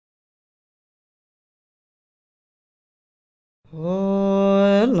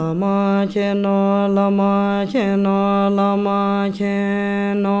Lama cheno, lama cheno, lama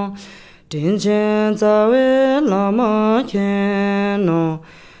cheno. Dinchen zawe lama cheno.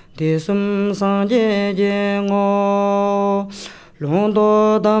 Disum sanje jengo.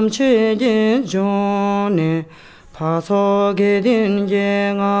 Londo dam che jen jone. Paso gedin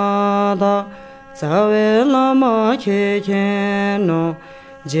jengada. Zawe lama cheno.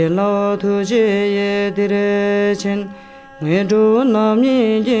 Jelo tuje ye direchen. Medu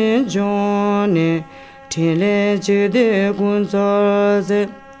nami jen jone. Tile jide gunzorze.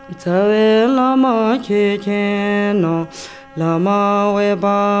 Zawe lama cheno. Lama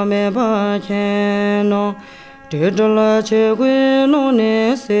weba meba cheno. Didla che gui no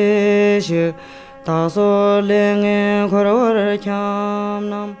ne se shi. Taso lenge korwar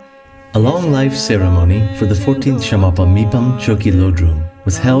kyam. A long life ceremony for the 14th Shamarpa Mipham Chokyi Lodro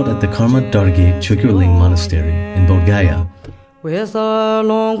was held at the Kárma Ντάργκιε Τσοκορλίνγκ monastery in Bodh, Gaya.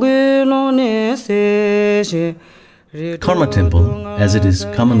 Karma temple, as it is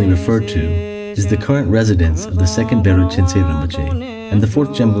commonly referred to, is the current residence of the second Beru Chensei Rinpoche and the fourth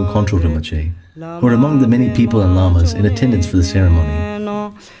Jamgon Kongtrul Rinpoche, who are among the many people and lamas in attendance for the ceremony.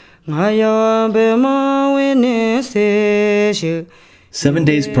 7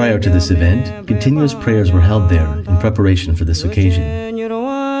 days prior to this event, continuous prayers were held there in preparation for this occasion.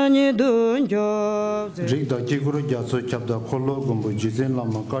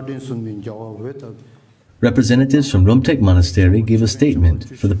 Representatives from Rumtek Monastery gave a statement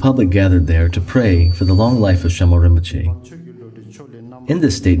for the public gathered there to pray for the long life of Shamarpa Rinpoche. In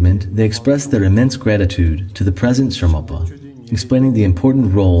this statement, they expressed their immense gratitude to the present Shamarpa, explaining the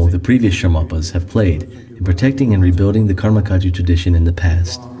important role the previous Shamarpas have played in protecting and rebuilding the Karma tradition in the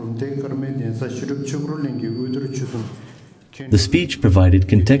past. The speech provided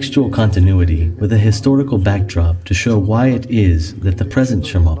contextual continuity with a historical backdrop to show why it is that the present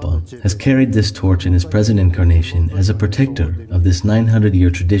Shamarpa has carried this torch in his present incarnation as a protector of this 900-year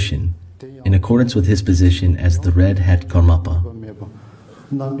tradition, in accordance with his position as the Red Hat Karmapa.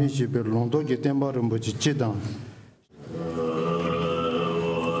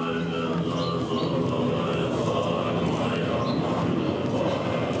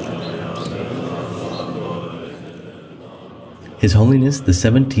 His Holiness the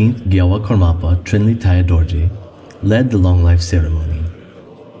 17th Gyawa Karmapa Trinli Thaya Dorje led the long life ceremony.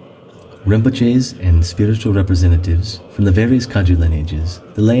 Rinpoches and spiritual representatives from the various Kagyu lineages,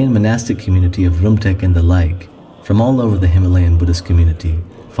 the lay and monastic community of Rumtek and the like, from all over the Himalayan Buddhist community,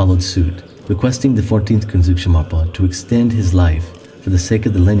 followed suit, requesting the 14th Kunzuk Shamarpa to extend his life for the sake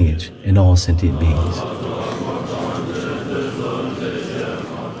of the lineage and all sentient beings.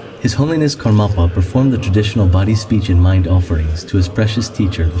 His Holiness Karmapa performed the traditional body, speech and mind offerings to his precious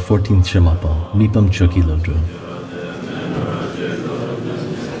teacher, the 14th Shamarpa Mipham Chokyi Lodro.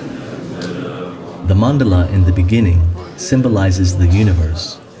 The mandala in the beginning symbolizes the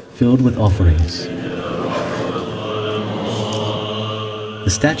universe, filled with offerings.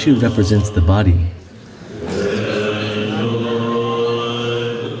 The statue represents the body.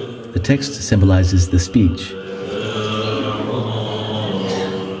 The text symbolizes the speech.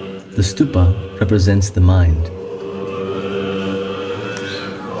 The stupa represents the mind.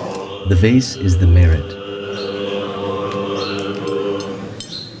 The vase is the merit.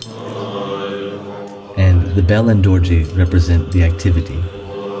 And the bell and dorje represent the activity.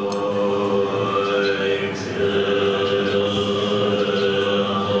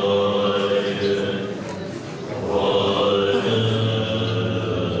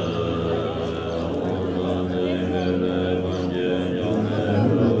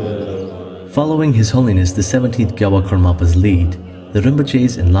 Following His Holiness the 17th Gyawa Karmapa's lead, the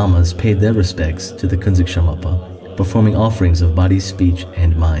Rinpoches and Lamas paid their respects to the Kunzuk Shamarpa, performing offerings of body, speech,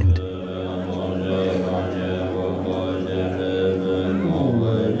 and mind.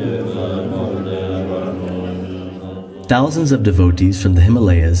 Thousands of devotees from the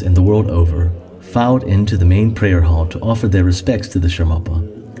Himalayas and the world over filed into the main prayer hall to offer their respects to the Shamarpa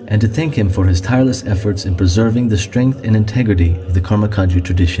and to thank him for his tireless efforts in preserving the strength and integrity of the Karma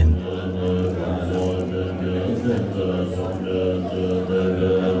tradition.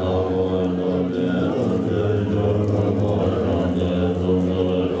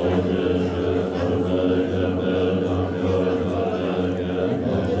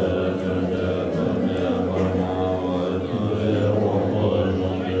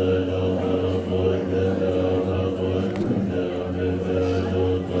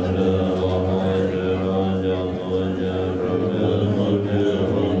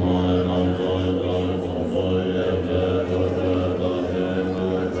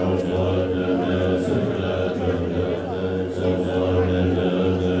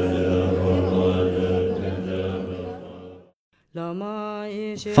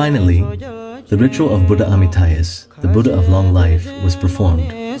 Finally, the ritual of Buddha Amitayus, the Buddha of long life, was performed.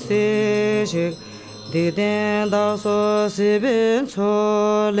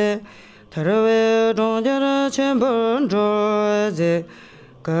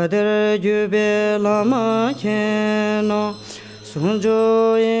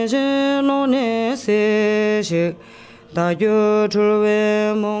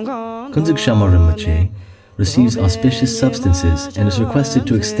 Kunzuk Shamarpa receives auspicious substances and is requested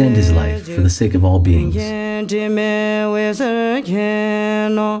to extend his life for the sake of all beings.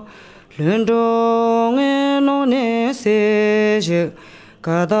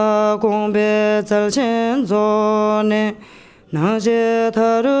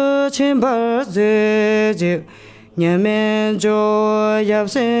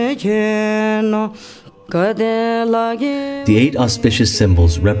 The 8 auspicious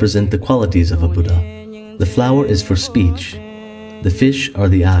symbols represent the qualities of a Buddha. The flower is for speech, the fish are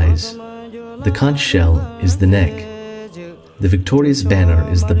the eyes, the conch shell is the neck, the victorious banner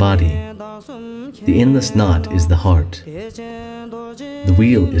is the body, the endless knot is the heart, the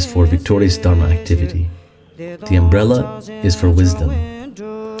wheel is for victorious Dharma activity, the umbrella is for wisdom,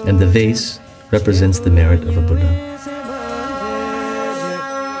 and the vase represents the merit of a Buddha.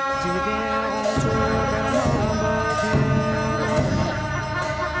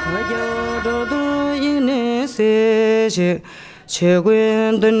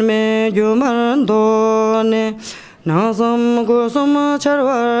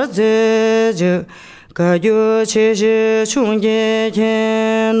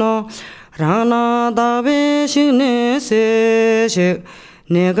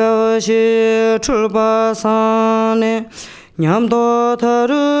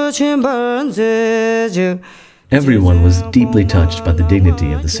 Everyone was deeply touched by the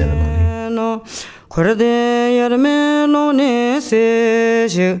dignity of the ceremony.